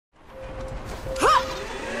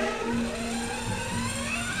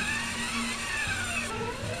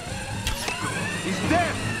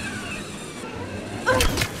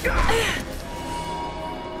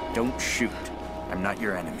shoot. I'm not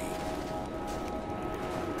your enemy.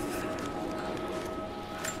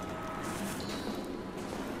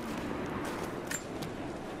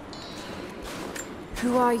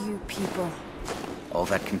 Who are you people? All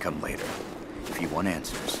that can come later. If you want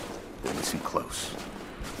answers, then listen close.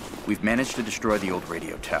 We've managed to destroy the old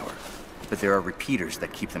radio tower, but there are repeaters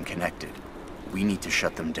that keep them connected. We need to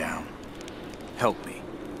shut them down. Help me,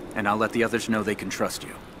 and I'll let the others know they can trust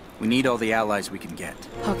you. We need all the allies we can get.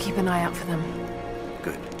 I'll keep an eye out for them.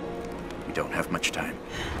 Good. We don't have much time.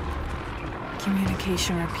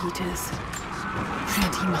 Communication repeaters.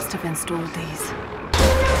 And he must have installed these.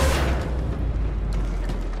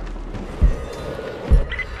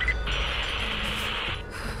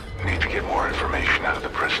 Need to get more information out of the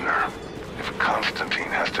prisoner. If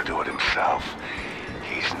Constantine has to do it himself,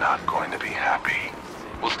 he's not going to be happy.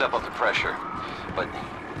 We'll step up the pressure, but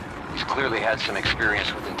he's clearly had some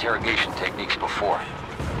experience with interrogation techniques before.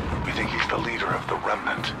 We think he's the leader of the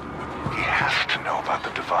Remnant. He has to know about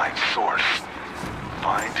the Divine Source.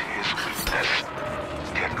 Find his weakness.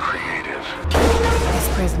 Get creative.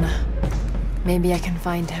 This prisoner. Maybe I can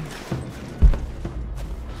find him.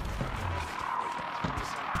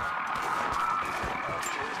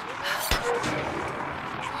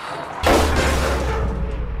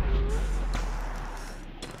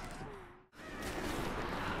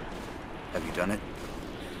 Have you done it?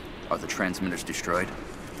 Are the transmitters destroyed?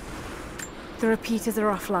 The repeaters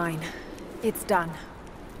are offline. It's done.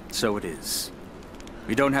 So it is.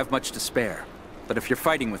 We don't have much to spare, but if you're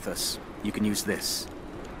fighting with us, you can use this.